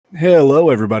Hello,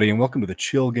 everybody, and welcome to the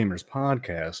Chill Gamers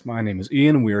Podcast. My name is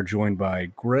Ian, and we are joined by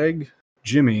Greg,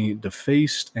 Jimmy,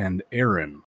 DeFaced, and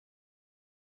Aaron.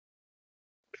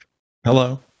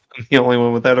 Hello. I'm the only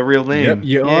one without a real name. Yep,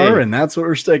 you Yay. are, and that's what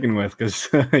we're sticking with, because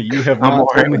you have I'm not all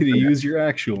right told me with to that. use your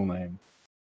actual name.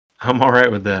 I'm all right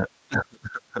with that.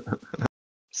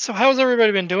 So how's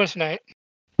everybody been doing tonight?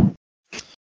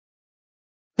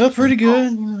 That's pretty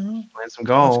good. Playing some What's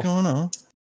golf, going on?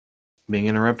 being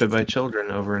interrupted by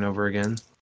children over and over again.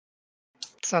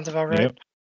 Sounds about right. Yep.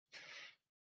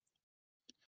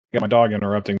 Got my dog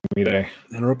interrupting me today.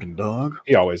 Interrupting dog?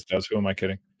 He always does. Who am I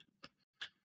kidding?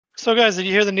 So guys, did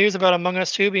you hear the news about Among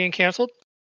Us 2 being canceled?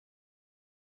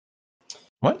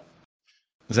 What?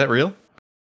 Is that real?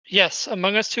 Yes,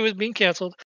 Among Us 2 is being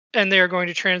canceled, and they are going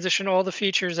to transition all the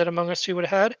features that Among Us 2 would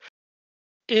have had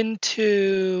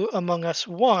into Among Us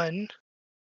 1.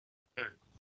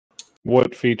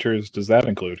 What features does that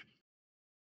include?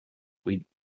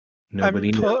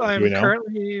 Nobody knows. I'm Do we know?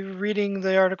 currently reading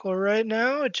the article right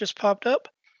now. It just popped up.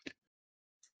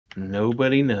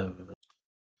 Nobody knows.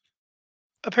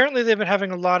 Apparently, they've been having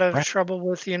a lot of Right. trouble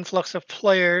with the influx of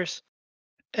players,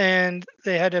 and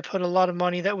they had to put a lot of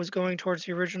money that was going towards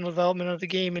the original development of the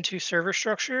game into server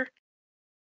structure.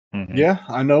 Mhm. Yeah,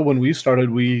 I know when we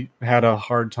started, we had a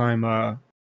hard time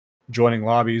joining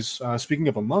lobbies. Speaking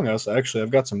of Among Us, actually,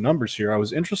 I've got some numbers here. I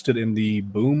was interested in the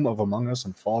boom of Among Us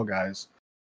and Fall Guys.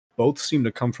 Both seem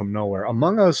to come from nowhere.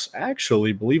 Among Us,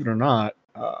 actually, believe it or not,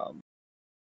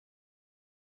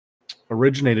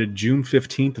 originated June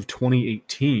 15th of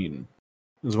 2018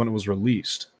 is when it was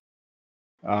released.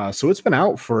 So it's been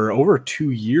out for over 2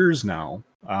 years now.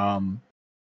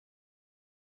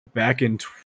 Back in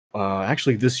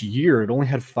actually this year, it only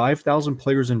had 5,000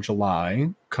 players in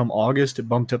July. Come August, it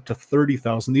bumped up to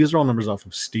 30,000. These are all numbers off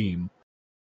of Steam.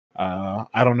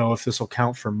 I don't know if this will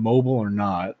count for mobile or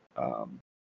not.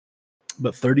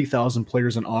 But 30,000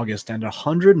 players in August and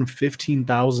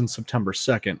 115,000 September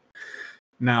 2nd.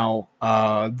 Now,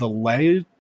 the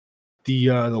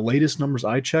latest numbers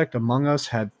I checked, Among Us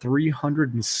had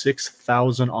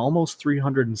 306,000, almost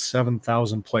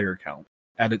 307,000 player count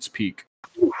at its peak.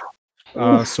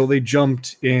 So they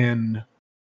jumped in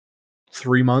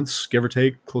 3 months, give or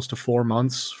take, close to 4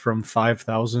 months, from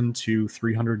 5,000 to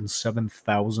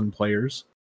 307,000 players.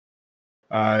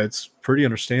 It's pretty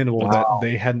understandable that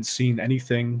they hadn't seen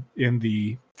anything in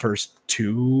the first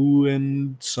 2 years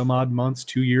and some odd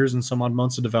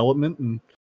months of development, and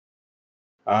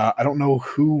I don't know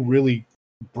who really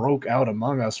broke out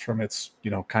Among Us from its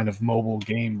kind of mobile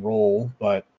game role,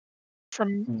 but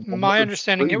From one my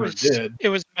understanding, it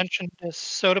streamer was mentioned as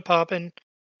Soda Pop, and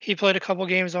he played a couple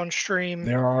games on stream,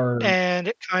 there are and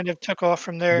it kind of took off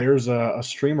from there. there's a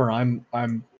streamer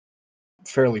I'm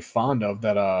fairly fond of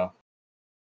that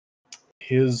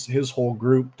his whole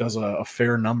group does a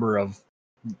fair number of,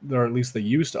 or at least they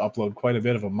used to upload quite a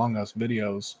bit of Among Us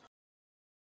videos.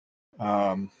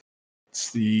 And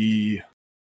they've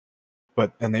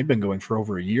been going for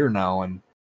over a year now, and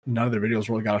none of their videos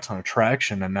really got a ton of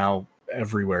traction, and now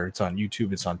everywhere, it's on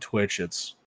YouTube, it's on Twitch,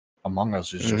 it's Among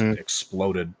Us is just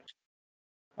exploded.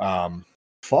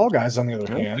 Fall Guys, on the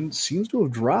other hand, seems to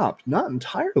have dropped. Not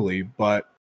entirely, but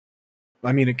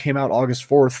I mean, it came out August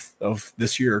 4th of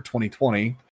this year,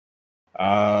 2020.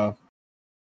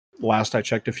 Last I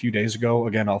checked a few days ago,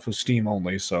 again, off of Steam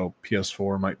only, so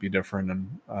PS4 might be different,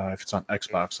 and if it's on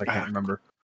Xbox, I can't remember.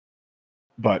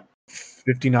 But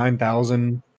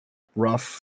 59,000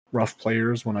 rough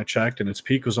players when I checked, and its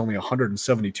peak was only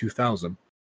 172,000.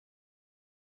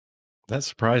 That's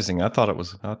surprising. I thought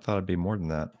it'd be more than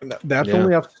that. That's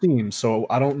only off Steam, so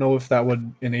I don't know if that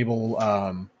would enable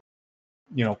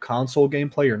console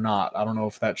gameplay or not. I don't know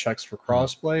if that checks for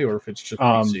crossplay or if it's just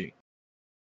PC.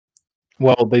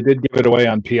 Well, they did give it away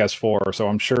on PS4, so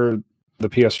I'm sure the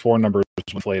PS4 numbers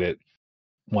inflated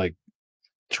like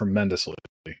tremendously.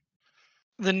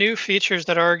 The new features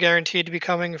that are guaranteed to be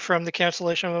coming from the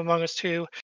cancellation of Among Us 2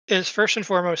 is first and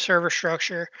foremost server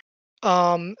structure.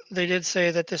 They did say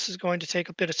that this is going to take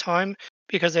a bit of time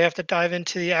because they have to dive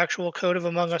into the actual code of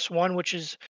Among Us 1, which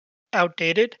is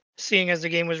outdated, seeing as the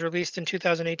game was released in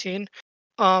 2018.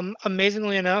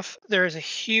 Amazingly enough, there is a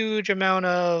huge amount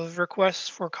of requests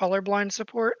for colorblind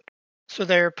support, so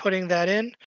they're putting that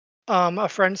in. A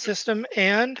friend system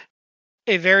and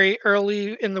a very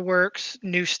early in the works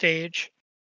new stage.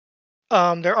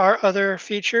 There are other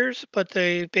features, but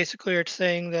they basically are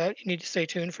saying that you need to stay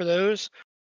tuned for those.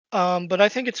 But I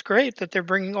think it's great that they're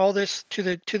bringing all this to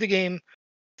the game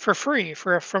for free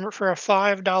for a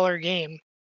 $5 game.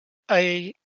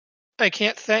 I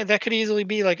can't think that could easily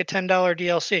be like a $10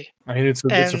 DLC. I mean, it's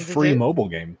a free mobile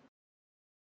game.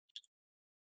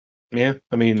 Yeah,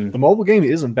 I mean, The mobile game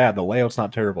isn't bad. The layout's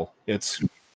not terrible. It's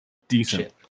decent.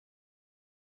 shit.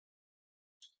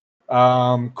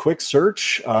 Quick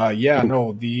search.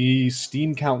 No, the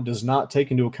Steam count does not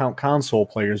take into account console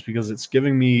players because it's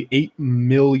giving me 8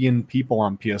 million people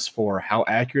on PS4. How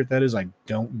accurate that is, I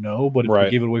don't know, but if we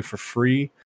Right. gave it away for free,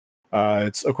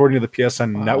 it's according to the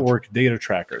PSN Wow. network data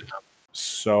tracker.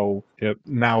 So Yep.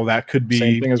 now that could be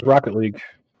Same thing as Rocket League.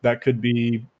 that could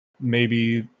be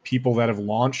maybe people that have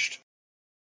launched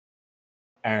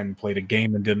and played a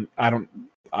game and didn't.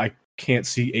 I can't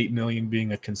see 8 million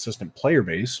being a consistent player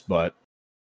base, but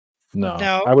No,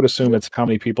 Now- I would assume it's how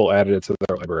many people added it to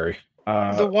their library.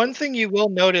 The one thing you will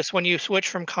notice when you switch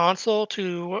from console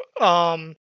to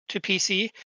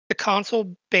PC, the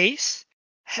console base,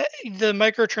 the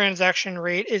microtransaction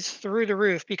rate is through the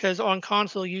roof because on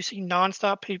console you see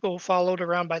nonstop people followed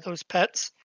around by those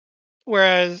pets,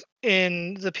 whereas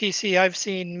in the PC I've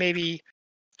seen maybe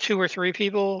 2 or 3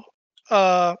 people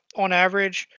on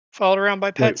average followed around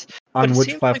by pets. on it which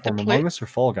seems like the platform? Among Us or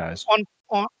Fall Guys?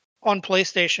 On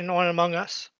PlayStation on Among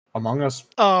Us. Among Us.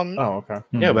 Um, Oh, okay.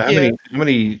 Yeah, but Yeah. how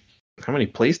many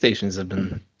PlayStations have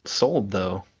been sold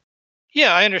though?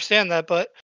 yeah, I understand that,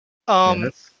 but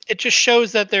it just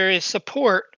shows that there is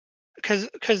support because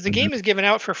the Mhm. game is given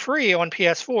out for free on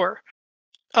PS4.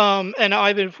 And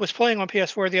I was playing on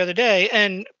PS4 the other day,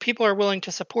 and people are willing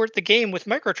to support the game with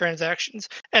microtransactions,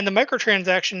 and the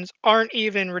microtransactions aren't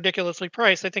even ridiculously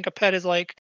priced. I think a pet is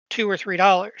like $2 or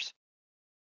 $3.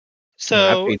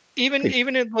 So paid-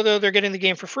 though they're getting the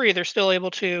game for free, they're still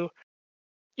able to,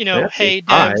 Yeah, I paid hey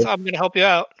devs, $5. I'm going to help you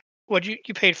out. What you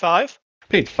paid $5? I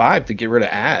paid $5 to get rid of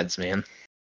ads, man.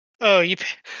 Oh, okay.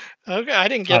 I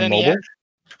didn't get On any mobile?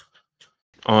 yet.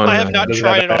 On I have not Does it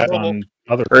tried have it on ads mobile.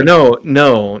 other or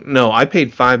no. I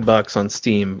paid $5 on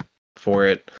Steam for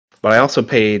it, but I also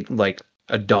paid like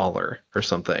 $1 or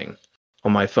something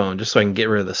on my phone just so I can get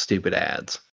rid of the stupid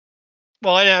ads.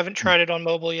 Well, I haven't tried it on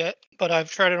mobile yet, but I've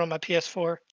tried it on my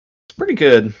PS4. It's pretty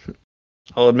good.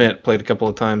 I'll admit, played a couple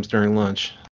of times during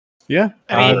lunch. Yeah,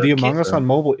 I mean, the Among keep- Us on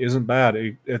mobile isn't bad.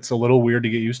 It's a little weird to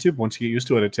get used to. But once you get used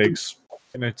to it, it takes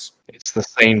and it's It's the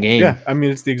same game. yeah. I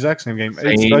mean, it's the exact same game.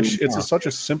 Same It's such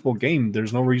a simple game.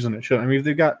 There's no reason it should. I mean,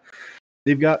 they've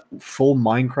got full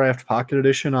Minecraft Pocket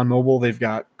Edition on mobile. They've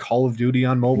got Call of Duty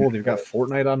on mobile. They've got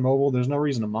Fortnite on mobile. There's no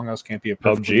reason Among Us can't be a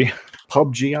PUBG.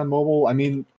 PUBG on mobile. I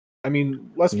mean,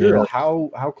 let's be Yeah. real.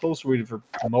 How close are we for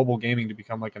mobile gaming to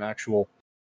become like an actual?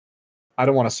 I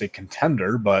don't want to say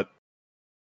contender, but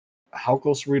how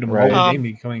close are we to Right. mobile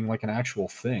gaming becoming like an actual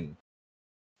thing?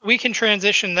 We can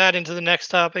transition that into the next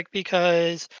topic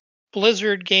because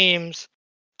Blizzard Games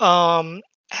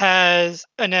has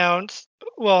announced,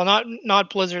 well, not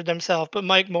Blizzard themselves, but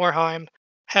Mike Morhaime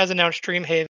has announced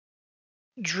Dreamhaven.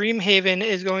 Dreamhaven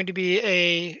is going to be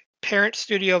a parent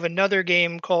studio of another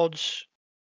game called,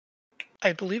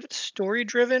 I believe it's Story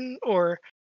Driven,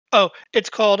 it's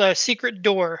called Secret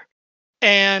Door.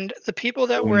 And the people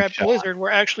that were at Moonshot. Blizzard were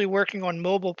actually working on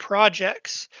mobile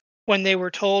projects when they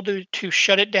were told to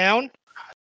shut it down,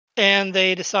 and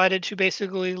they decided to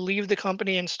basically leave the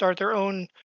company and start their own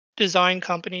design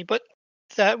company. But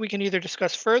that we can either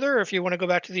discuss further, or if you want to go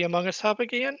back to the Among Us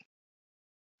topic again.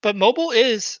 But mobile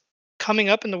is coming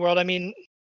up in the world. I mean,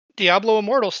 Diablo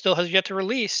Immortal still has yet to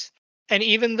release, and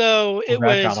even though it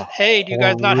That was, got a hey, do you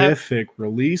guys not have? horrific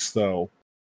release though?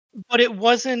 But it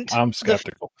wasn't. I'm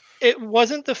skeptical. It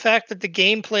wasn't the fact that the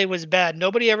gameplay was bad.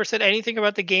 Nobody ever said anything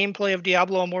about the gameplay of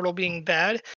Diablo Immortal being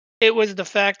bad. It was the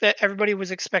fact that everybody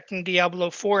was expecting Diablo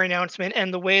 4 announcement,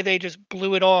 and the way they just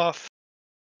blew it off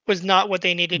was not what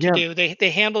they needed Yeah. to do.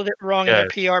 They handled it wrong in their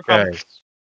PR pump. Guys,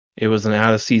 it was an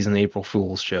out of season April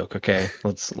Fool's joke. Okay,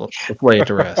 let's lay it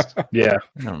to rest. Yeah.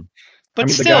 But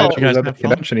the still, guy who was at the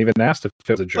convention even asked if it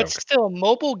was a joke. but still,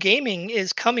 mobile gaming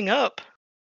is coming up.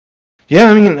 Yeah,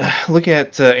 I mean, look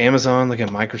at Amazon, look at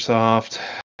Microsoft.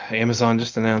 Amazon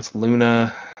just announced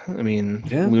Luna. I mean,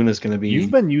 Yeah. Luna's going to be.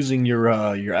 You've been using your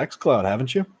xCloud,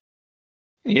 haven't you?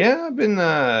 Yeah, I've been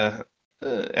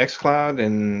XCloud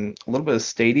and a little bit of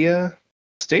Stadia.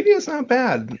 Stadia's not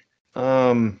bad.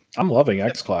 I'm loving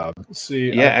xCloud.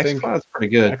 See, Yeah, I think XCloud's pretty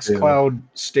good. too. xCloud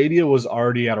Stadia was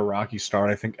already at a rocky start.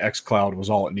 I think xCloud was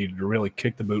all it needed to really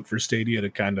kick the boot for Stadia to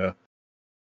kind of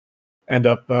end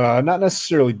up not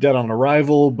necessarily dead on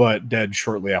arrival, but dead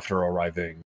shortly after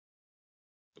arriving.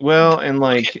 Well, and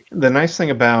like the nice thing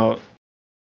about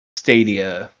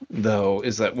Stadia though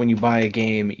is that when you buy a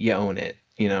game, you own it,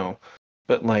 you know.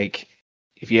 But like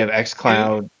if you have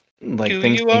xCloud, like Do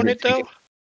things you can own get it though? taken-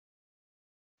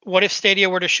 What if Stadia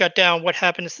were to shut down? What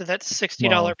happens to that $60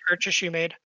 Well, purchase you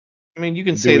made? I mean, you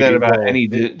can Do say that we- about well, any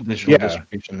it- digital yeah.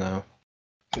 distribution though.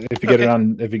 If you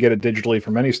get it digitally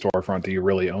from any storefront, do you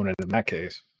really own it in that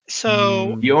case?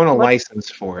 So You own a let's- license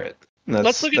for it.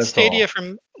 let's look at That's Stadia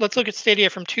all. let's look at Stadia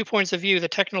from 2 points of view: the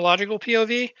technological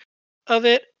POV of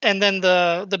it, and then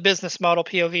the business model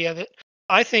POV of it.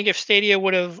 I think if Stadia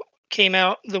would have came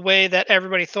out the way that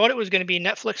everybody thought it was going to be,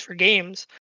 Netflix for games,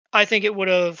 I think it would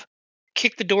have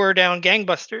kicked the door down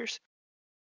gangbusters.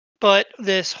 But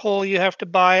this whole, you have to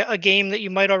buy a game that you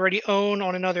might already own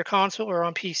on another console or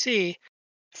on PC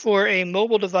for a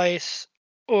mobile device,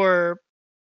 or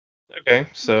Okay,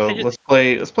 so I just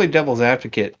let's play devil's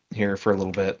advocate here for a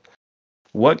little bit.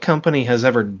 What company has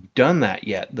ever done that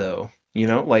yet, though? You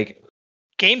know, like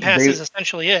Game Pass they, is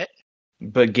essentially it.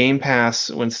 but Game Pass,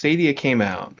 when Stadia came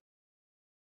out,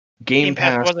 Game Game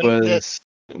Pass Pass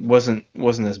wasn't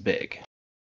wasn't as big.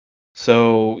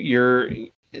 So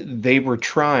they were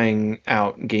trying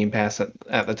out Game Pass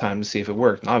at the time to see if it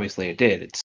worked, and obviously it did.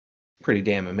 It's pretty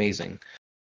damn amazing.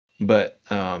 But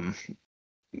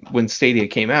when Stadia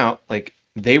came out, like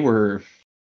they were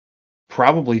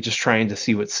probably just trying to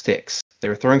see what sticks. They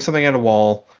were throwing something at a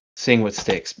wall, seeing what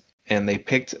sticks, and they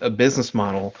picked a business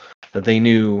model that they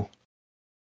knew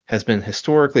has been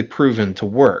historically proven to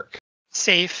work,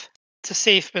 safe. It's a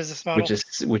safe business model.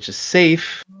 which is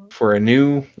safe for a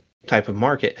new type of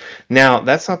market. Now,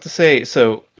 that's not to say,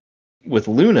 so with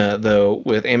Luna though,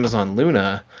 with Amazon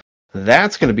Luna,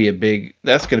 that's going to be a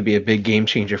big game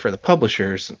changer for the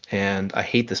publishers. And I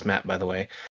hate this map, by the way,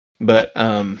 but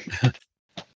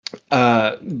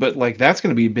like that's going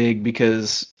to be big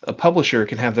because a publisher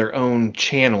can have their own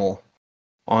channel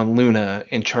on Luna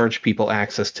and charge people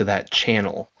access to that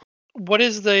channel. What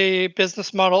is the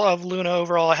business model of Luna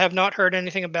overall? I have not heard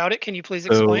anything about it. Can you please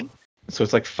explain? So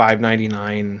it's like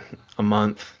 $5.99 a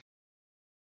month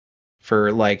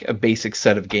for like a basic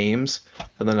set of games,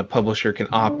 and then a publisher can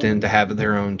opt in to have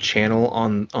their own channel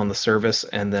on the service,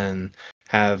 and then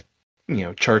have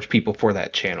charge people for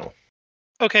that channel.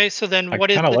 Okay, so then I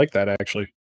what is kind of like that actually.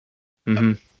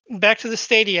 Mm-hmm. back to the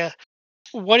Stadia?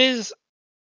 What is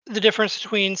the difference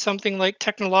between something like,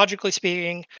 technologically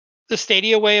speaking, the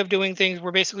Stadia way of doing things,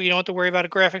 where basically you don't have to worry about a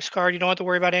graphics card, you don't have to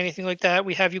worry about anything like that,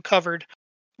 we have you covered,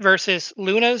 versus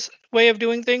Luna's way of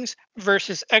doing things,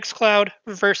 versus xCloud,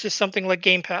 versus something like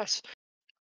Game Pass?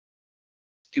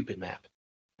 Stupid map.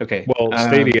 Okay. Well,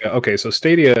 Stadia. Okay, so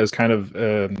Stadia is kind of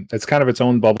it's kind of its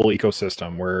own bubble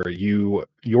ecosystem where your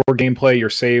gameplay,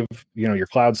 your save, your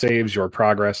cloud saves, your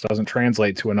progress doesn't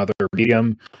translate to another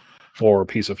medium or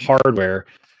piece of hardware.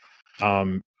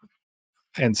 And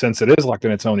since it is locked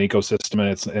in its own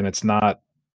ecosystem, and it's not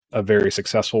a very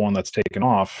successful one that's taken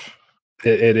off,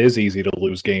 it is easy to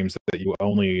lose games that you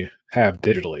only have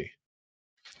digitally.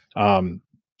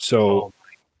 So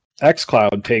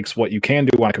xCloud takes what you can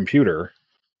do on a computer,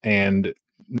 and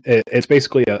it's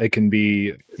basically it can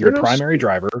be your primary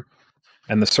driver,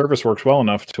 and the service works well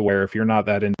enough to where if you're not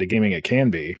that into gaming, it can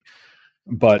be.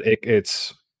 But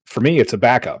it's for me, it's a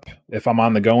backup. If I'm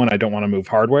on the go and I don't want to move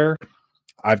hardware,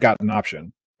 I've got an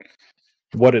option.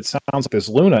 What it sounds like this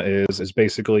Luna is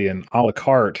basically an a la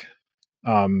carte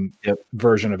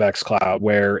version of xCloud,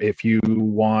 where if you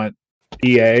want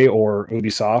EA or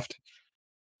Ubisoft,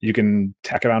 you can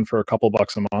tack it on for a couple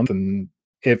bucks a month, and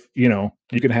if you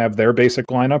can have their basic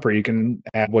lineup, or you can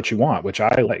add what you want, which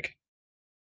I like.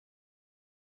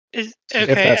 If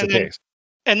that's the case.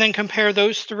 And then compare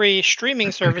those three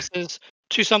streaming services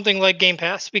to something like Game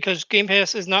Pass, because Game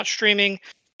Pass is not streaming.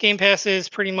 Game Pass is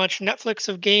pretty much Netflix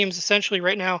of games essentially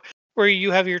right now, where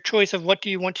you have your choice of what do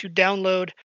you want to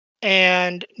download,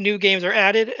 and new games are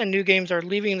added and new games are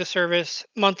leaving the service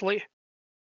monthly.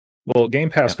 Well,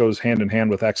 Game Pass goes hand in hand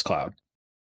with xCloud.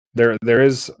 There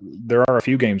are a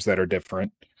few games that are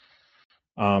different,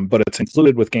 but it's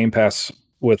included with Game Pass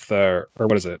with or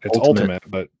what is it? It's Ultimate,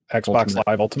 but Xbox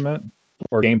Live Ultimate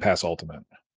or Game Pass Ultimate.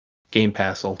 Game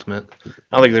Pass Ultimate. I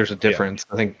don't think there's a difference.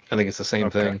 Yeah. I think it's the same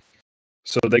thing.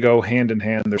 So they go hand in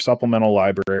hand. They're supplemental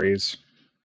libraries.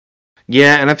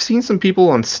 Yeah, and I've seen some people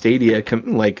on Stadia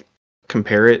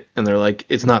compare it, and they're like,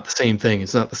 "It's not the same thing.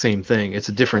 It's not the same thing. It's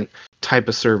a different type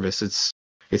of service.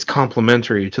 It's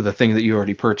complementary to the thing that you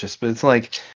already purchased." But it's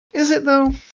like, is it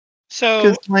though?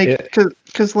 So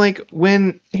because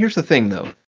when here's the thing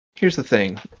though. Here's the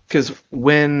thing, because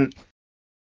when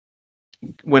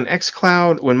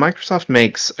xCloud, when Microsoft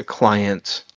makes a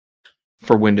client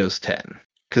for Windows 10,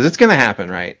 because it's going to happen,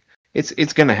 right? It's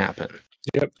going to happen.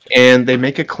 Yep. And they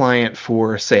make a client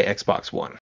for, say, Xbox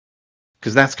One,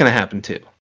 because that's going to happen too.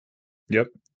 Yep.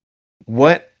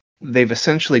 What they've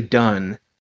essentially done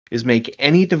is make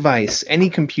any device, any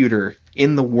computer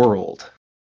in the world,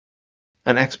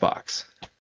 an Xbox.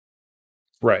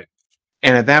 Right.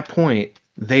 And at that point,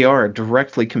 they are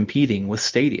directly competing with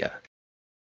Stadia.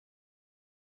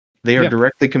 They are Yeah.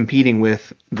 directly competing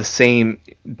with the same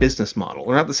business model,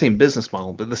 or not the same business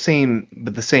model, but the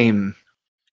same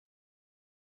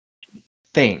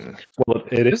thing. Well,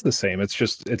 it is the same. It's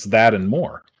that and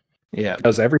more. Yeah. It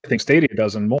does everything Stadia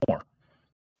does and more.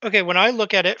 Okay, when I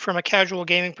look at it from a casual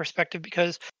gaming perspective,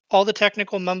 because all the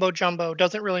technical mumbo jumbo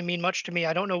doesn't really mean much to me.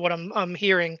 I don't know what I'm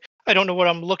hearing. I don't know what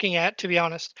I'm looking at, to be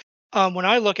honest. When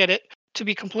I look at it, to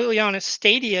be completely honest,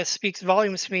 Stadia speaks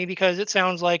volumes to me because it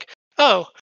sounds like, oh,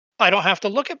 I don't have to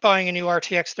look at buying a new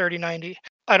RTX 3090.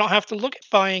 I don't have to look at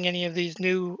buying any of these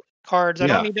new cards. I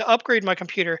don't Yeah. need to upgrade my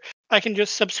computer. I can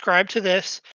just subscribe to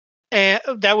this. And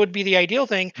that would be the ideal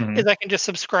thing, is I can just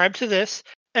subscribe to this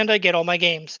and I get all my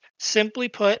games. Simply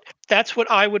put, that's what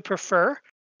I would prefer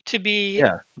to be.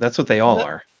 Yeah, that's what they all The-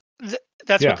 are.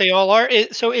 That's Yeah. what they all are.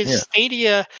 So is Yeah.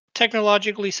 Stadia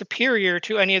technologically superior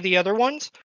to any of the other ones?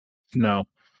 No.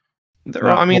 They're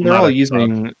Not- all, I mean, well, they're not all at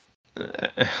using.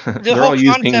 The They're whole all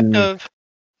concept using. of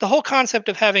the whole concept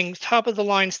of having top of the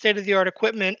line state of the art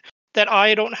equipment that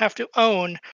I don't have to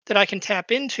own, that I can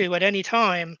tap into at any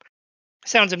time,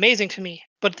 sounds amazing to me.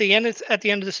 But at the end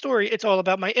of the story, it's all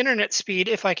about my internet speed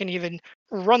if I can even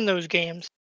run those games.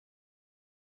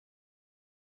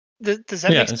 Does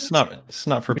that Yeah, make sense? it's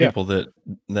not for Yeah. people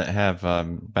that have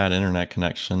bad internet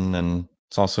connection, and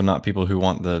it's also not people who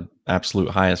want the absolute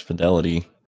highest fidelity.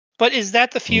 But is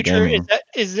that the future? gaming.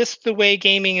 Is this the way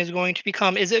gaming is going to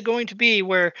become? Is it going to be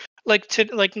where like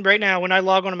right now when I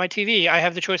log onto my TV, I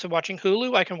have the choice of watching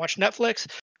Hulu, I can watch Netflix,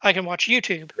 I can watch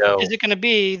YouTube. No. Is it going to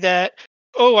be that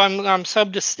I'm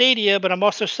sub to Stadia, but I'm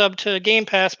also sub to Game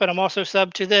Pass, but I'm also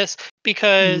sub to this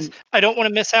because I don't want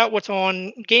to miss out what's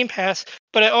on Game Pass,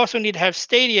 but I also need to have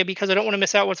Stadia because I don't want to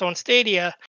miss out what's on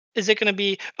Stadia. Is it going to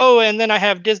be, and then I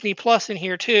have Disney Plus in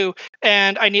here too,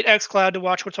 and I need XCloud to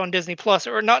watch what's on Disney Plus,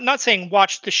 or not saying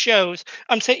watch the shows.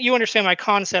 I'm saying you understand my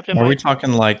concept. Are we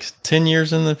talking like 10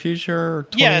 years in the future? Or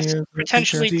 20 Yes, years in the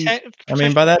potentially future? 10. I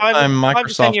mean, by that time, 5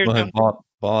 to 10 Microsoft years will down. have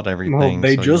bought everything. Well,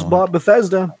 they so you just don't bought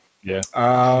Bethesda. Yeah.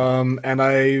 And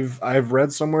I've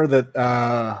read somewhere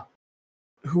that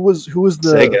who was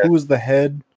Sega. the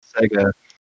head? Sega.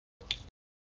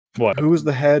 What? Who was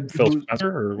the head? Phil who- Spencer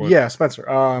or what? Yeah, Spencer.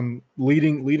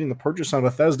 Leading the purchase on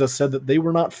Bethesda said that they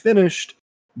were not finished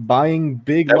buying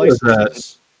big That was,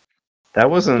 licenses. That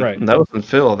wasn't Right. that wasn't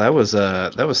Phil. That was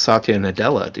Satya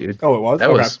Nadella, dude. Oh, it was. That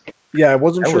Okay. was Yeah, I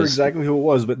wasn't that sure was- exactly who it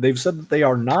was, but they've said that they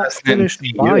are not President finished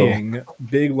CEO. buying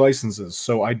big licenses.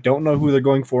 So I don't know who they're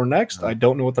going for next. I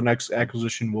don't know what the next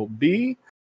acquisition will be.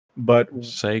 But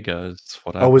Sega is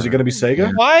what I is it going to be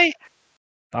Sega? Why?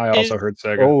 I also Is- heard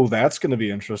Sega. Oh, that's going to be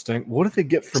interesting. What do they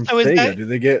get from So is Sega? that- Do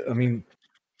they get? I mean,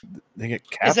 they get.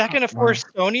 Is that Capcom? going to force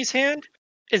Sony's hand?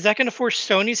 Is that going to force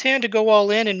Sony's hand to go all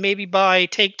in and maybe buy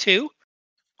Take-Two,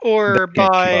 or They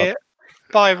can't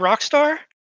keep buy Rockstar?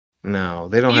 No,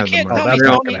 they don't You have the can't Oh, tell money. me that's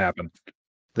not Sony- going to happen.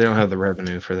 They don't have the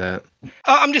revenue for that.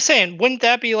 I'm just saying, wouldn't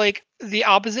that be like the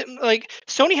opposite? Like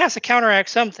Sony has to counteract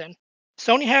something.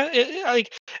 Sony has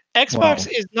like Xbox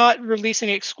Wow. is not releasing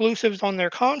exclusives on their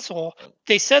console.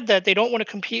 They said that they don't want to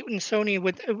compete with Sony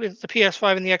with the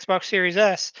PS5 and the Xbox Series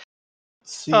S.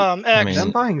 See, X. I mean,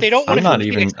 them buying. they don't I'm wanna not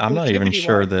compete even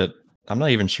sure exclusivity-wise.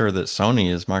 that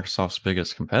Sony is Microsoft's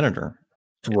biggest competitor.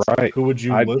 Right. Who would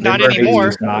you I- live Not with? anymore.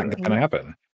 It's not going to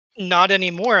happen. Not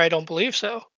anymore. I don't believe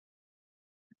so.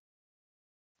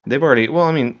 They've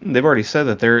already said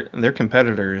that their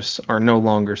competitors are no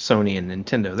longer Sony and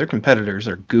Nintendo. Their competitors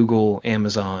are Google,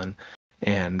 Amazon,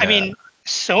 and I mean,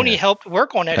 Sony yeah. helped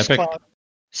work on Epic. xCloud.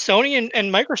 Sony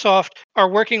and Microsoft are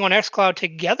working on xCloud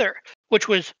together, which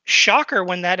was shocker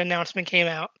when that announcement came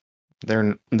out.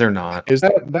 they're not.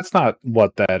 That's not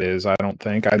what that is, I don't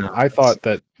think. No. I thought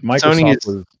that Sony Microsoft is-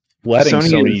 was letting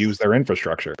Sony Sony is- use their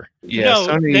infrastructure. Yeah, no,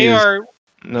 Sony they is, are.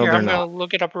 No, Here, they're I'm not. going to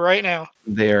look it up right now.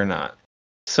 They are not.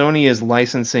 Sony is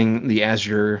licensing the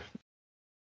Azure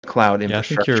cloud Yeah, I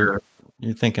think infrastructure.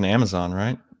 you're thinking Amazon,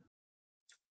 right?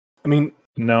 I mean,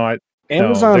 No,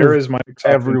 Amazon. there is Microsoft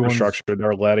everyone's- infrastructure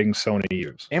they're letting Sony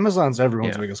use. Amazon's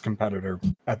everyone's Yeah. biggest competitor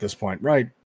at this point, right?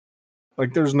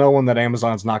 Like, there's no one that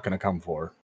Amazon's not going to come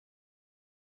for.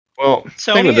 Well, think of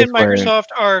Sony it this and way. Microsoft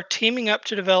are teaming up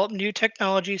to develop new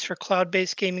technologies for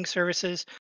cloud-based gaming services,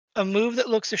 a move that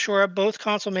looks to shore up both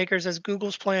console makers as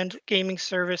Google's planned gaming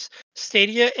service,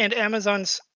 Stadia, and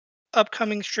Amazon's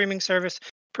upcoming streaming service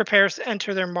prepares to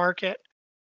enter their market.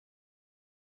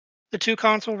 The two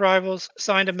console rivals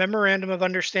signed a memorandum of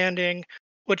understanding,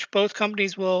 which both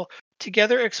companies will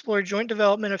together explore joint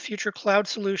development of future cloud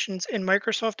solutions in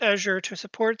Microsoft Azure to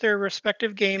support their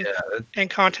respective game Yeah, and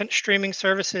content streaming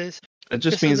services. it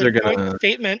just This means is a they're joint gonna.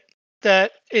 statement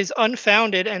that is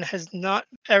unfounded and has not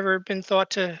ever been thought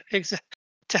to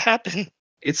happen.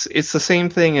 It's the same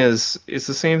thing as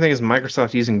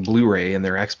Microsoft using Blu-ray in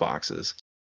their Xboxes.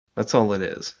 That's all it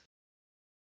is.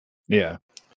 Yeah.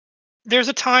 There's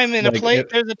a time in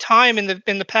there's a time in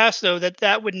the past though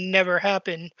that would never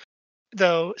happen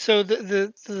though. So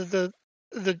the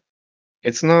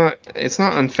It's not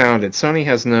unfounded. Sony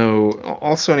has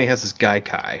all Sony has is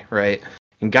Gaikai, right?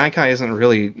 And Gaikai isn't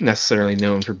really necessarily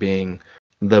known for being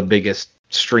the biggest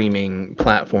streaming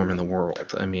platform in the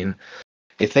world. I mean,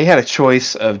 if they had a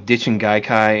choice of ditching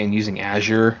Gaikai and using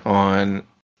Azure on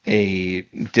a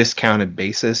discounted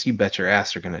basis, you bet your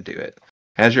ass they're going to do it.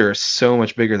 Azure is so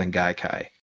much bigger than Gaikai.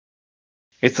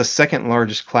 It's the second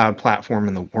largest cloud platform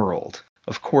in the world.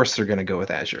 Of course they're going to go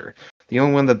with Azure. The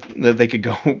only one that they could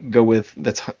go with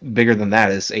that's bigger than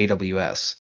that is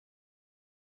AWS.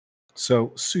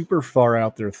 So super far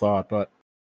out there thought, but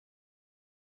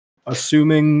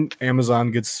assuming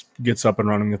Amazon gets up and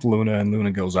running with Luna and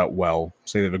Luna goes out well,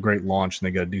 say they have a great launch and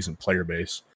they get a decent player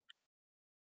base,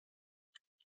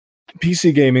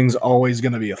 PC gaming's always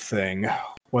going to be a thing,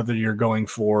 whether you're going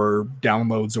for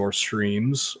downloads or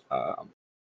streams. What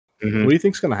do you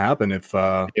think's going to happen if?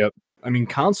 I mean,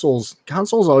 consoles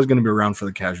always going to be around for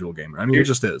the casual gamer. I mean, it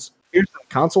just is.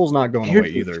 Console's not going away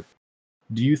either.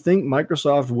 Do you think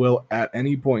Microsoft will, at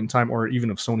any point in time, or even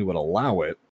if Sony would allow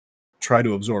it, try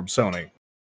to absorb Sony?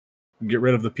 Get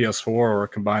rid of the PS4 or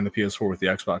combine the PS4 with the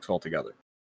Xbox altogether?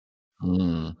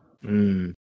 Those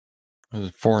are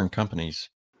foreign companies.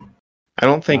 I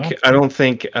don't think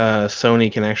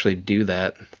Sony can actually do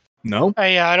that. No?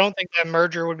 Yeah, I don't think that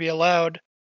merger would be allowed.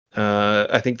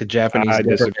 I think the Japanese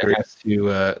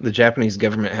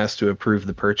government has to approve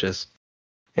the purchase,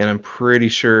 and I'm pretty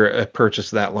sure a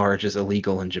purchase that large is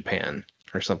illegal in Japan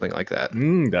or something like that.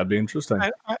 That'd be interesting.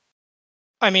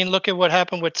 I mean, look at what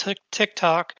happened with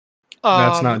TikTok.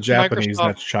 That's not Japanese.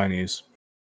 That's Chinese.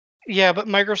 Yeah, but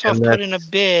Microsoft put in a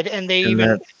bid, and they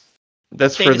for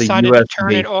decided the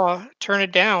to turn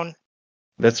it down.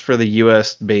 That's for the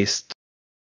U.S. based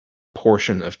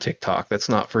portion of TikTok. That's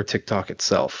not for TikTok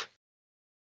itself.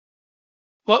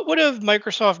 What would have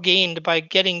Microsoft gained by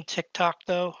getting TikTok,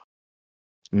 though?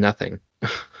 Nothing.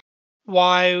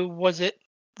 Why was it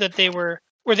that they were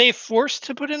they forced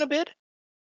to put in a bid?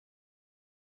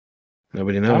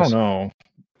 Nobody knows. I don't know.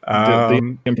 The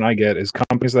information I get is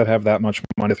companies that have that much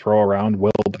money to throw around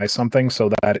will buy something so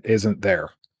that it isn't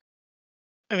there.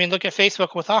 I mean, look at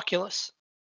Facebook with Oculus.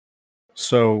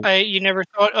 So you never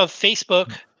thought of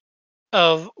Facebook.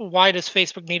 Of why does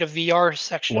Facebook need a VR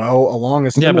section? Well, along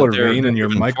a similar vein, in your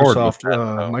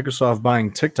Microsoft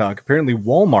buying TikTok, apparently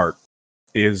Walmart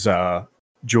is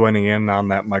joining in on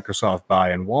that Microsoft buy,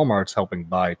 and Walmart's helping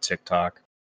buy TikTok.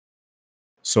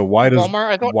 So why does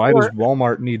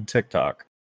Walmart need TikTok?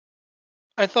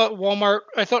 I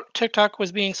thought TikTok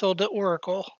was being sold to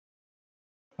Oracle.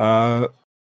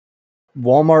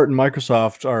 Walmart and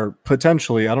Microsoft are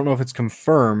potentially, I don't know if it's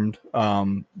confirmed,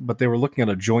 but they were looking at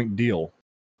a joint deal.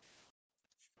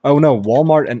 Oh no,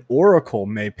 Walmart and Oracle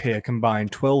may pay a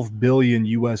combined $12 billion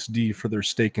USD for their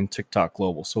stake in TikTok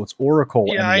Global. So it's Oracle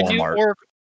and Walmart.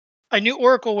 I knew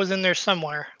Oracle was in there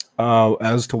somewhere.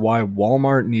 As to why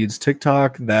Walmart needs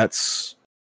TikTok, that's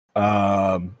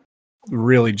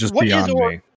really just beyond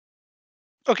me.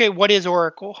 Okay, what is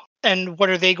Oracle? And what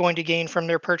are they going to gain from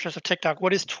their purchase of TikTok?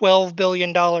 What is $12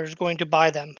 billion going to buy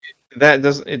them? It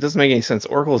doesn't make any sense.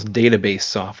 Oracle's database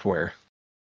software.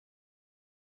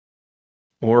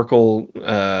 Oracle,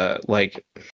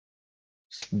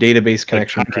 database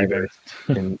connection drivers.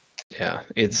 And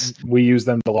we use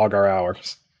them to log our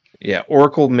hours. Yeah,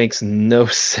 Oracle makes no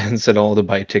sense at all to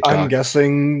buy TikTok. I'm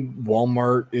guessing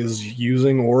Walmart is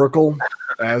using Oracle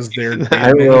as their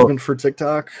data management for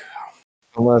TikTok.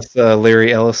 Unless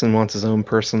Larry Ellison wants his own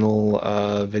personal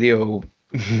video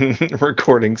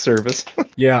recording service.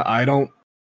 Yeah, I don't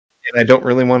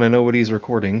really want to know what he's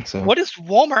recording. So, what is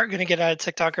Walmart going to get out of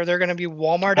TikTok? Are there going to be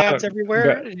Walmart ads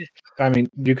everywhere? I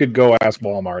mean, you could go ask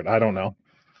Walmart. I don't know.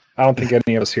 I don't think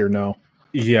any of us here know.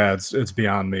 Yeah, it's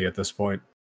beyond me at this point.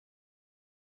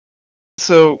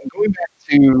 So going back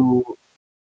to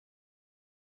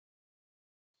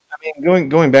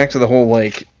the whole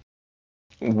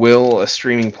will a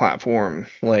streaming platform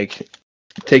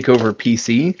take over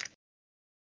PC?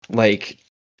 I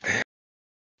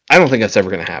don't think that's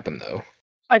ever going to happen, though.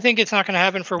 I think it's not going to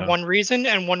happen for one reason,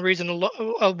 and one reason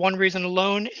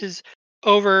alone is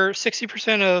over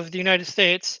 60% of the United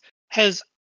States has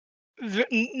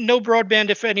no broadband,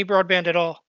 if any broadband at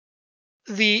all.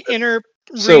 The inner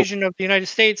region of the United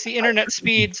States, the internet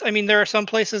speeds. I mean, there are some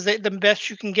places that the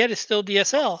best you can get is still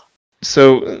DSL.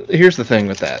 So here's the thing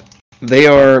with that. They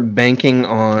are banking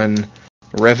on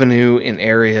revenue in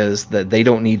areas that they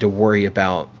don't need to worry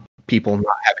about people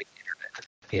not having internet.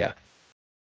 Yeah.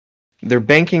 They're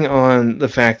banking on the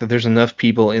fact that there's enough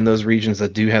people in those regions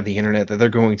that do have the internet that they're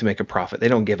going to make a profit. They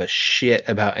don't give a shit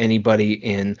about anybody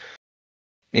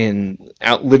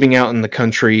living out in the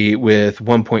country with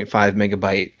 1.5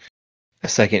 megabyte a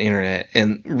second internet.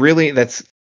 And really that's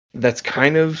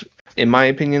kind of, in my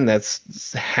opinion,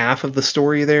 that's half of the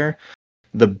story there.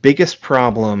 The biggest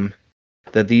problem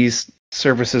that these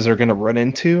services are going to run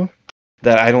into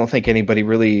that I don't think anybody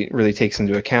really takes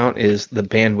into account is the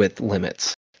bandwidth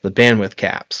limits, the bandwidth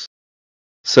caps.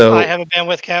 So I have a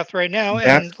bandwidth cap right now,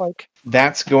 and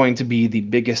that's going to be the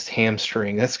biggest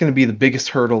hamstring. That's going to be the biggest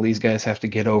hurdle these guys have to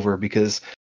get over, because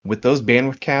with those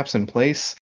bandwidth caps in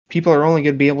place, people are only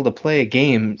going to be able to play a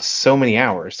game so many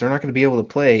hours. They're not going to be able to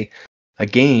play a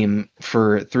game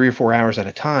for 3 or 4 hours at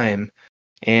a time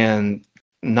and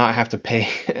not have to pay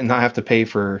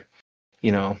for,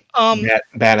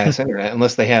 badass internet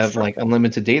unless they have like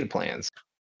unlimited data plans.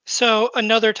 So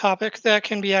another topic that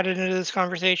can be added into this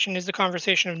conversation is the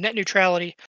conversation of net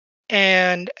neutrality,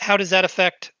 and how does that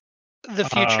affect the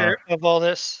future of all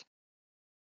this?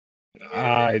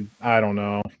 I don't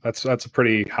know. That's a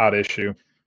pretty hot issue.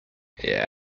 Yeah.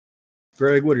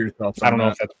 Greg, what are your thoughts on I don't know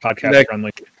that? if that's podcast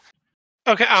friendly.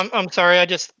 Okay, I'm sorry.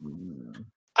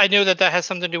 I know that has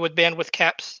something to do with bandwidth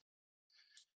caps.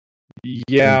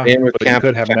 Yeah, Bandwidth but you cap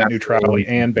could have net caps. neutrality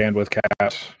and bandwidth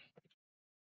caps.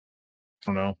 I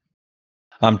don't know.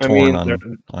 I'm I torn mean, on net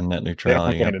They have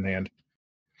neutrality. hand in hand.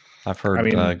 I've heard I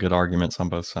mean- good arguments on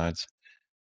both sides.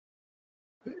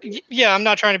 Yeah, I'm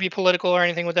not trying to be political or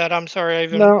anything with that. I'm sorry.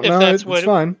 It's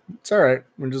fine. It's all right.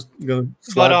 We're just gonna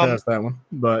slide past that one.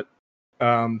 But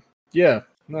yeah.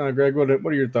 No, Greg, what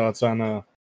are your thoughts on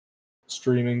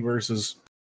streaming versus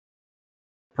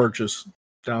purchase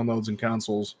downloads and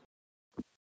consoles?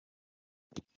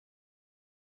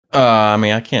 I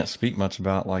mean, I can't speak much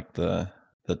about like the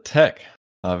tech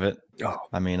of it. Oh.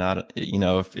 I mean,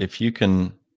 if you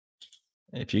can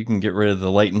get rid of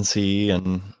the latency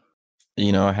and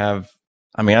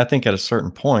I think at a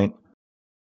certain point,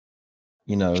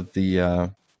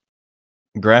 the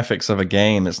graphics of a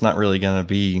game, it's not really going to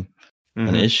be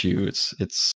an issue.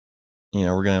 It's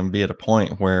we're going to be at a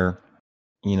point where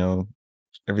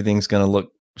everything's going to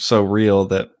look so real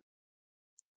that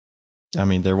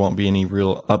there won't be any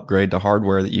real upgrade to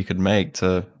hardware that you could make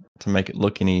to make it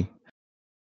look any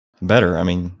better.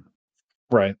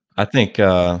 Right. I think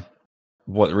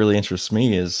what really interests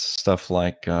me is stuff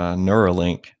like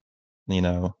Neuralink,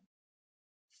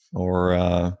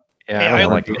 or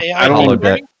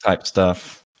holodeck type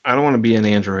stuff. I don't want to be an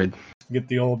Android. Get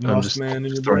the old Musk man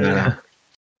in your throwing brain. that out.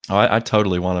 Oh, I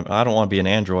totally want to. I don't want to be an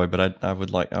android, but I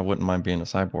wouldn't mind being a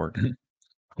cyborg.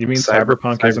 You mean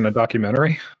Cyberpunk isn't a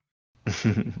documentary?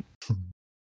 Gonna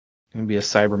be a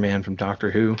Cyberman from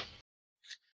Doctor Who.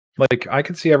 Like, I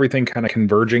could see everything kind of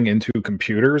converging into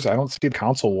computers. I don't see the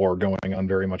console war going on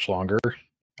very much longer.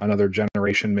 Another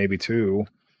generation, maybe two.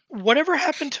 Whatever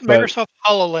happened to Microsoft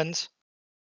HoloLens?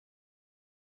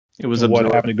 It was what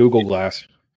happened to Google Glass?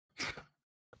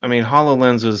 I mean,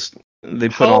 HoloLens was, they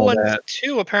put all HoloLens that.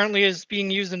 2 apparently is being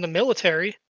used in the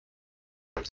military.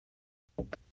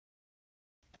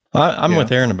 I'm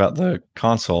with Aaron about the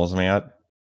consoles.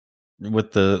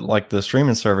 With the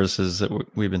streaming services that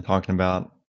we've been talking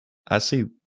about, I see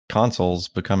consoles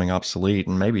becoming obsolete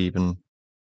and maybe even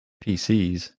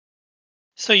PCs.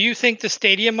 So you think the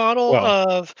Stadia model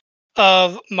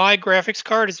of my graphics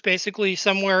card is basically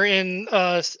somewhere in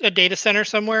a data center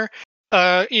somewhere,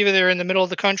 either in the middle of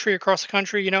the country, across the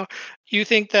country? You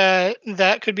think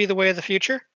that could be the way of the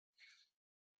future?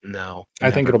 No,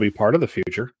 I think it'll be part of the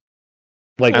future.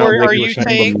 Like Or what are you were you saying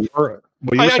saying- before,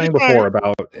 what you were saying before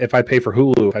about if I pay for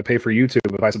Hulu, if I pay for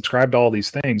YouTube, if I subscribe to all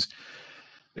these things,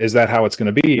 is that how it's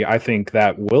going to be? I think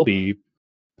that will be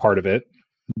part of it,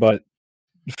 but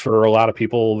for a lot of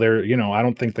people, I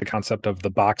don't think the concept of the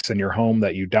box in your home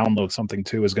that you download something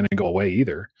to is going to go away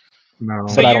either. No.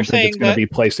 So But I you're don't think it's saying going to be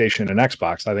PlayStation and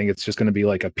Xbox. I think it's just going to be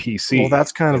like a PC. Well,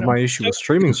 that's kind of my issue with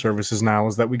streaming services now,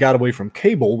 is that we got away from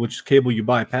cable, which is cable you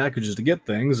buy packages to get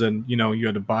things, and you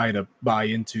had to buy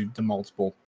into the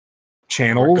multiple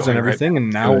channels and everything,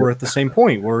 and now we're at the same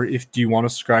point where do you want to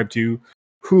subscribe to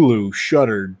Hulu,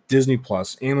 Shudder, Disney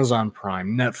Plus, Amazon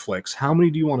Prime, Netflix? How many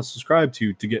do you want to subscribe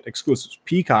to get exclusives?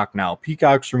 Peacock now.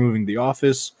 Peacock's removing The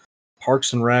Office,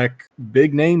 Parks and Rec,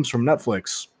 big names from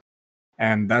Netflix.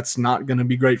 And that's not going to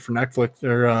be great for Netflix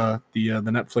or the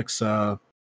Netflix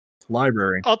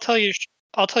library. I'll tell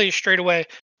you straight away,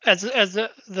 as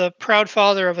the proud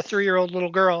father of a 3-year-old little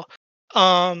girl,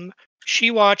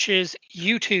 She watches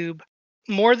YouTube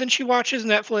more than she watches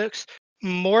Netflix,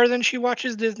 more than she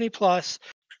watches Disney Plus,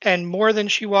 and more than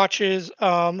she watches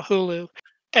Hulu.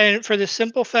 And for the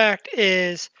simple fact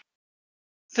is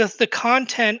the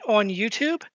content on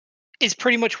YouTube is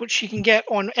pretty much what she can get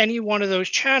on any one of those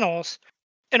channels.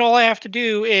 And all I have to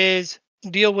do is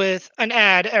deal with an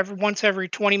ad once every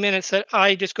 20 minutes that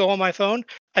I just go on my phone,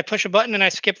 I push a button and I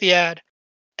skip the ad.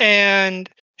 And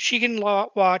she can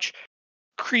watch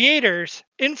creators,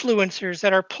 influencers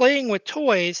that are playing with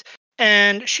toys,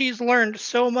 and she's learned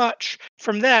so much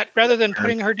from that rather than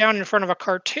putting her down in front of a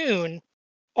cartoon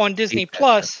on Disney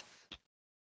Plus.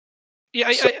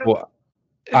 Yeah,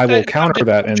 I will counter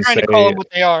that and trying say, to call them what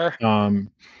they are.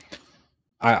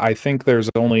 I think there's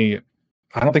only.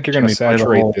 I don't think you're going to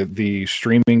saturate the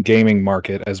streaming gaming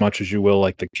market as much as you will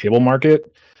like the cable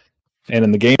market. And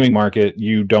in the gaming market,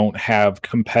 you don't have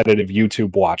competitive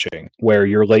YouTube watching where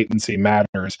your latency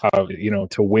matters. To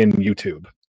win YouTube.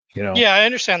 Yeah, I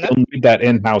understand that. You need that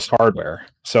in-house hardware.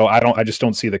 So I just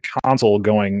don't see the console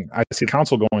going. I see the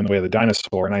console going the way of the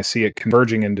dinosaur, and I see it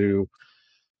converging into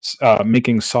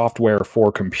making software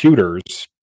for computers.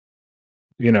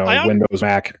 Windows,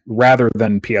 Mac, rather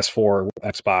than PS4,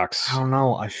 Xbox. I don't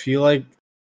know. I feel like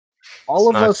all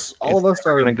of us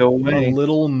are going to go away. A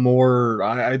little more.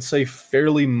 I'd say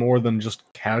fairly more than just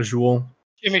casual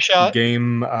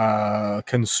game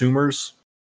consumers.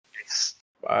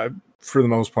 For the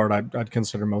most part, I'd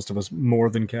consider most of us more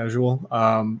than casual.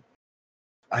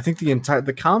 I think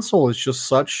the console is just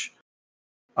such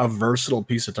a versatile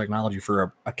piece of technology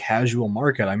for a casual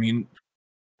market. I mean,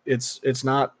 it's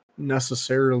not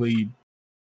necessarily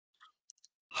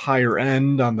higher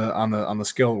end on the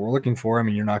scale that we're looking for. I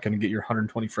mean, you're not going to get your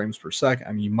 120 frames per second.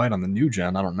 I mean, you might on the new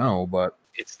gen. I don't know, but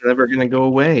it's never going to go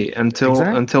away until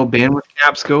bandwidth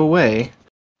caps go away.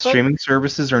 Streaming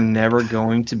services are never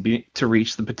going to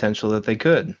reach the potential that they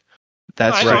could.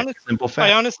 That's simple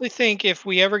fact. I honestly think if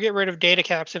we ever get rid of data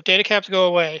caps, if data caps go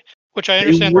away, which I They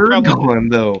understand were gone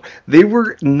though. They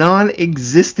were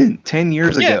non-existent 10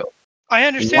 years ago. I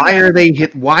understand.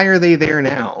 Why are they there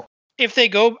now? If they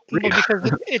go,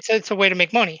 because it's a way to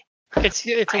make money. It's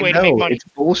a way to make money. It's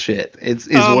bullshit. It's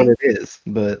what it is.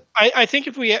 But I think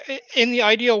if we, in the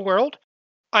ideal world,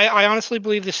 I honestly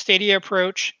believe the Stadia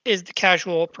approach is the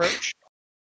casual approach.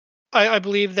 I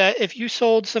believe that if you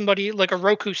sold somebody like a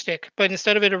Roku stick, but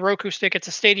instead of it a Roku stick, it's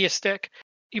a Stadia stick.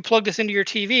 You plug this into your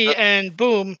TV and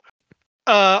boom,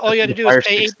 all you had to do is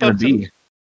pay $8.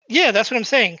 Yeah, that's what I'm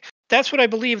saying. That's what I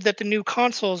believe that the new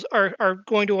consoles are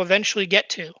going to eventually get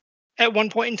to at one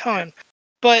point in time.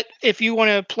 But if you want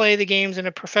to play the games in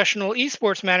a professional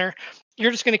esports manner,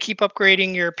 you're just going to keep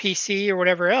upgrading your PC or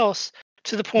whatever else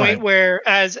to the point where,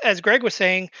 as Greg was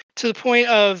saying, to the point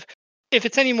of if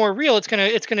it's any more real, it's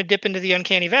gonna dip into the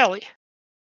uncanny valley.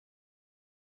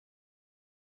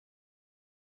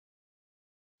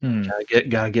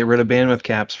 Gotta get rid of bandwidth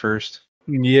caps first.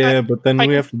 Yeah, but then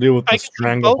we have to deal with the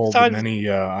stranglehold that many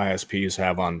ISPs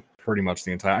have on pretty much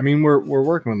the entire. I mean, we're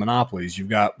working with monopolies. You've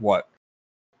got what,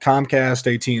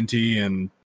 Comcast, AT&T, and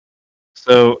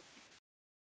so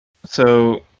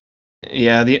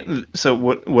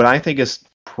what I think is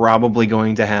probably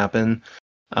going to happen,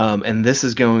 and this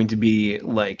is going to be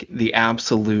like the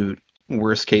absolute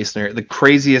worst case scenario, the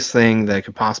craziest thing that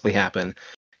could possibly happen,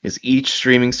 is each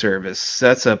streaming service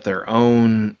sets up their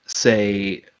own,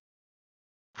 say,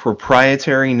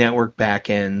 proprietary network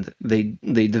backend.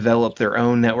 They develop their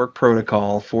own network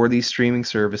protocol for these streaming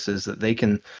services that they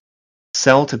can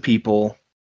sell to people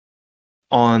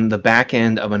on the back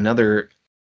end of another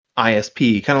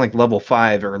ISP, kind of like Level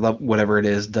 5 or whatever it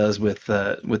is does with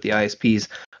the ISPs.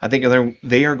 I think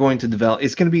they are going to develop.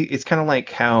 It's kind of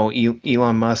like how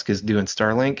Elon Musk is doing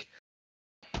Starlink,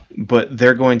 but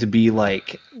they're going to be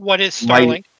like, what is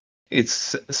Starlink?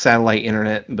 It's satellite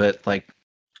internet, but like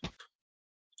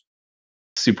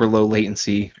super low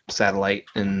latency satellite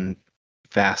and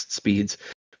fast speeds.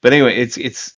 But anyway,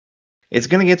 it's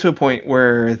going to get to a point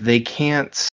where they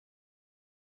can't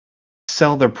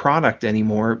sell their product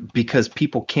anymore because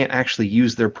people can't actually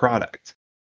use their product.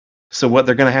 So what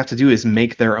they're going to have to do is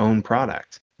make their own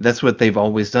product. That's what they've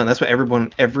always done. That's what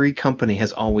every company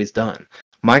has always done.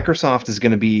 Microsoft is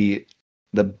going to be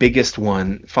the biggest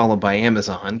one, followed by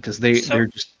Amazon, because they're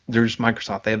just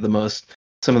Microsoft. They have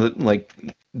some of the like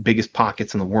biggest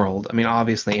pockets in the world. I mean,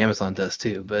 obviously Amazon does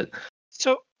too, but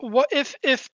so what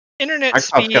if internet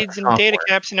speeds and data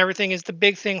caps and everything is the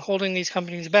big thing holding these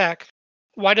companies back?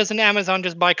 Why doesn't Amazon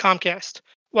just buy Comcast?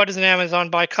 Why doesn't Amazon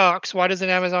buy Cox? Why doesn't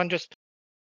Amazon just?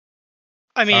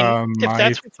 I mean, if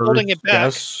that's what's holding it back,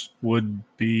 guess would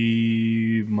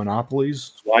be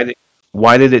monopolies.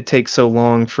 Why did it take so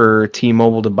long for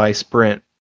T-Mobile to buy Sprint?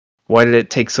 Why did it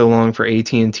take so long for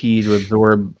AT&T to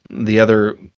absorb the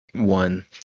other one?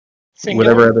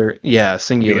 Singular? Whatever other, yeah,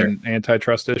 Singular. An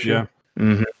antitrust issue. Yeah.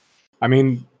 Mm-hmm. I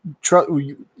mean,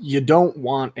 you don't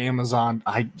want Amazon.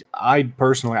 I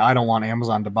personally, I don't want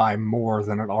Amazon to buy more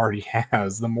than it already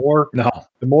has. The more No,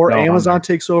 Amazon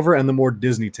takes over and the more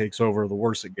Disney takes over, the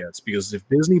worse it gets. Because if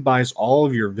Disney buys all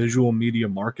of your visual media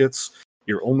markets,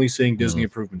 you're only seeing Disney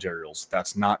approved materials.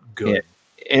 That's not good.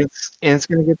 Yeah. It's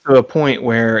going to get to a point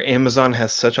where Amazon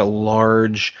has such a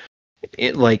large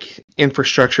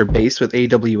infrastructure base with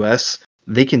AWS,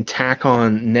 they can tack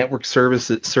on network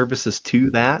services to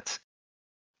that.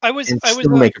 I wasn't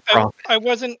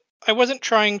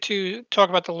trying to talk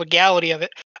about the legality of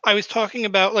it. I was talking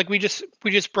about, like, we just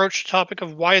broached the topic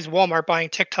of why is Walmart buying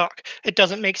TikTok? It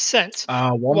doesn't make sense.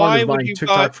 Walmart is buying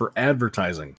TikTok for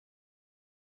advertising.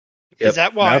 Yep. Is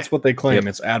that why? That's what they claim. Yep.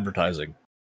 It's advertising.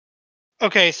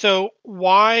 Okay, so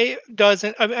why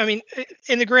doesn't, I mean,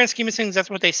 in the grand scheme of things, that's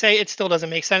what they say. It still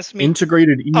doesn't make sense to me.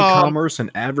 Integrated e-commerce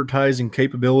and advertising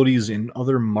capabilities in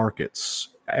other markets.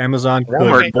 Amazon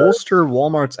could bolster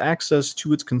Walmart's access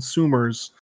to its consumers,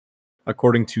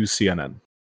 according to CNN.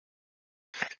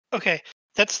 Okay,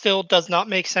 that still does not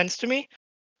make sense to me.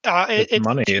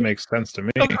 It makes sense to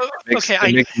me.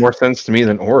 It makes more sense to me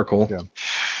than Oracle. Yeah.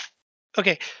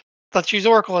 Okay, let's use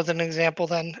Oracle as an example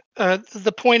then.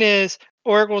 The point is,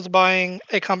 Oracle is buying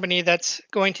a company that's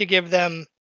going to give them,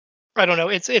 I don't know,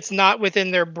 it's not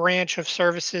within their branch of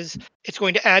services. It's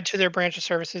going to add to their branch of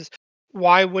services.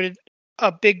 Why would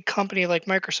a big company like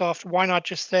Microsoft, why not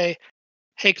just say,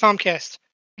 hey, Comcast,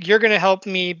 you're going to help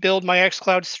me build my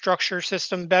xCloud structure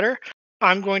system better.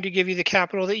 I'm going to give you the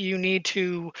capital that you need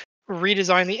to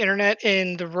redesign the internet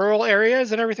in the rural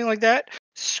areas and everything like that.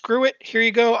 Screw it. Here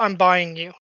you go. I'm buying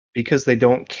you. Because they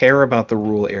don't care about the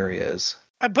rural areas.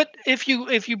 But if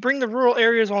you bring the rural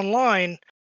areas online,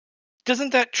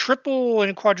 doesn't that triple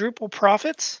and quadruple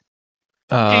profits?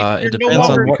 It depends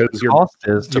on what the cost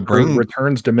is to bring.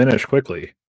 Returns diminish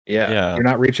quickly. Yeah. You're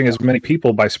not reaching as many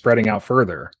people by spreading out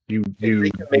further. You don't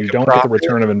get the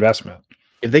return of investment.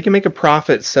 If they can make a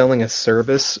profit selling a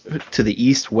service to the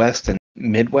East, West, and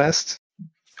Midwest,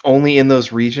 only in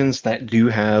those regions that do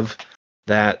have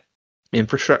that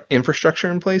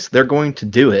infrastructure in place, they're going to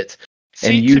do it.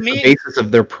 And use the basis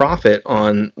of their profit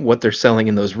on what they're selling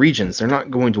in those regions. They're not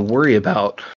going to worry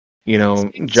about,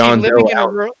 John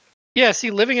Doe.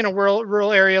 Living in a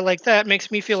rural area like that makes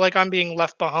me feel like I'm being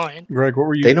left behind. Greg, what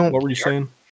were you saying?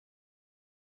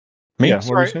 Me? Yeah,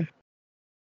 what were you saying?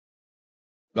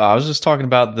 I was just talking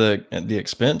about the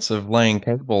expense of laying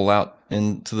cable out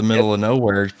into the middle of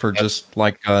nowhere for just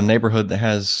like a neighborhood that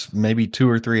has maybe 2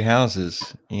 or 3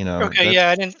 houses. Okay, yeah,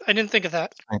 I didn't think of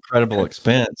that. Incredible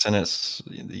expense, and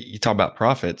you talk about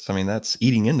profits. I mean, that's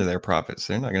eating into their profits.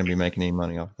 They're not going to be making any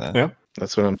money off that. Yeah,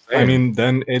 that's what I'm saying. I mean,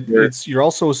 then it's you're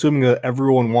also assuming that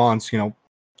everyone wants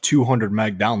 200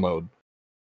 meg download.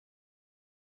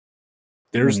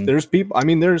 There's people. I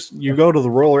mean, you go to the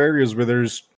rural areas where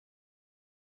there's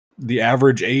the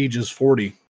average age is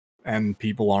 40, and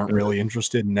people aren't really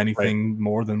interested in anything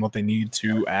more than what they need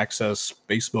to access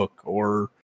Facebook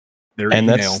or their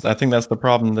email. I think that's the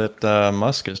problem that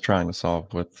Musk is trying to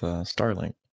solve with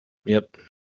Starlink. Yep.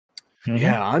 Mm-hmm.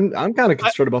 Yeah, I'm kind of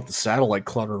concerned about the satellite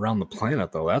clutter around the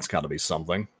planet, though. That's got to be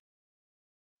something.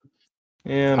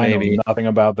 Yeah, maybe. I know nothing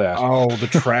about that. Oh, the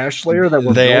trash layer that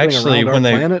we're building around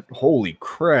our planet? Holy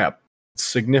crap. It's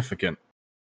significant.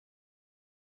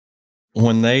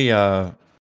 When they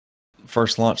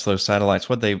first launched those satellites,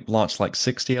 they launched like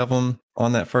 60 of them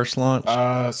on that first launch?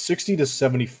 60 to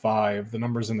 75. The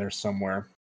number's in there somewhere.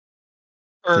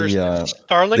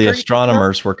 The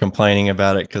astronomers were complaining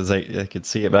about it because they could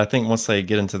see it, but I think once they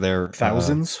get into their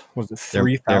thousands, was it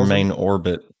 3,000? Their main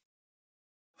orbit.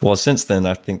 Well, since then,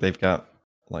 I think they've got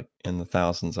like in the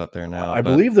thousands up there now. I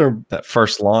believe that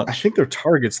first launch. I think their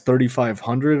target's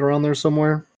 3,500 around there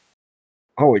somewhere.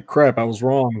 Holy crap! I was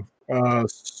wrong.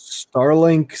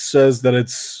 Starlink says that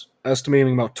it's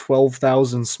estimating about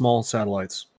 12,000 small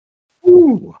satellites.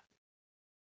 Ooh.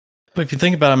 But if you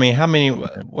think about it, I mean,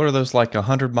 what are those, like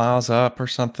 100 miles up or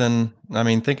something? I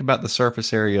mean, think about the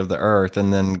surface area of the Earth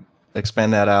and then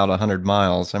expand that out 100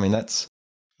 miles. I mean, that's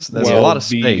a lot of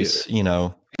space,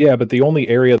 Yeah, but the only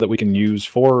area that we can use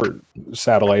for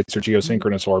satellites or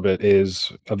geosynchronous orbit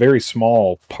is a very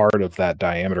small part of that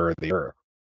diameter of the Earth.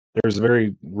 There's a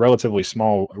very relatively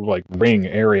small ring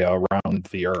area around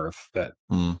the Earth that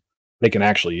they can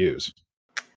actually use.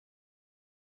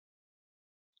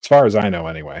 As far as I know,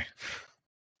 anyway.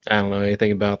 I don't know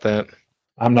anything about that.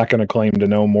 I'm not going to claim to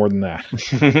know more than that.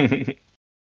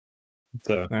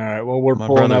 So All right. Well, we're My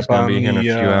pulling brother's up gonna on be here in a the.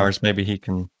 few hours. Maybe he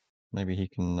can. we've been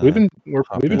hop we've been in. We're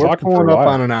talking for pulling a up while.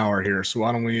 on an hour here, so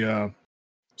why don't we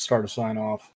start a sign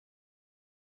off?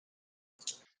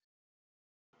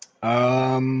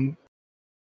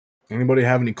 Anybody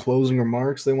have any closing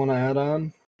remarks they want to add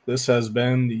on? This has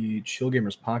been the Chill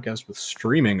Gamers podcast with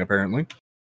streaming, apparently,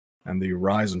 and the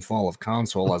rise and fall of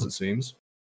console, as it seems.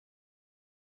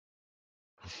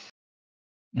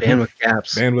 Bandwidth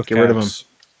caps. Bandwidth Get rid of them. caps.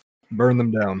 Burn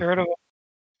them down. Get rid of it.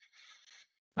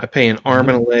 I pay an arm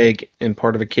and a leg and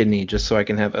part of a kidney just so I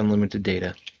can have unlimited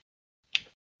data.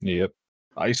 Yep.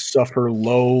 I suffer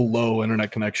low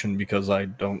internet connection because I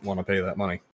don't want to pay that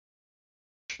money.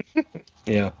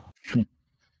 Yeah.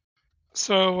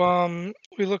 So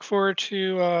we look forward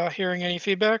to hearing any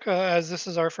feedback as this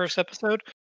is our first episode.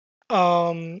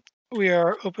 We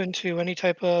are open to any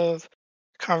type of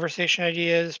conversation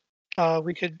ideas.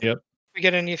 We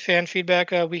get any fan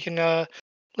feedback. We can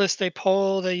list a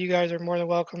poll that you guys are more than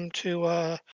welcome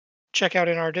to check out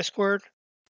in our Discord.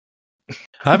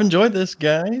 I've enjoyed this,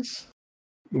 guys.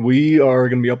 We are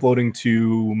going to be uploading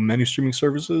to many streaming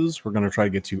services. We're going to try to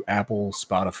get to Apple,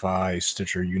 Spotify,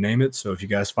 Stitcher, you name it. So if you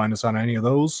guys find us on any of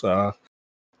those,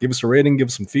 give us a rating, give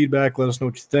us some feedback, let us know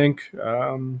what you think.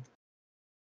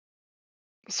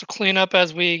 So clean up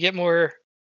as we get more.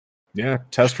 Yeah,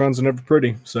 test runs are never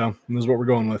pretty. So this is what we're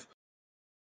going with.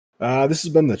 This has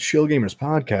been the Chill Gamers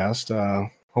podcast.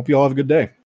 Hope you all have a good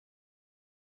day.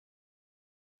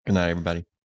 Good night, everybody.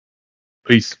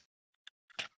 Peace.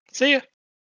 See ya.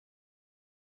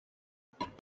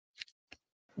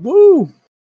 Woo!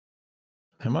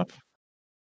 Am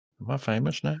I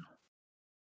famous now?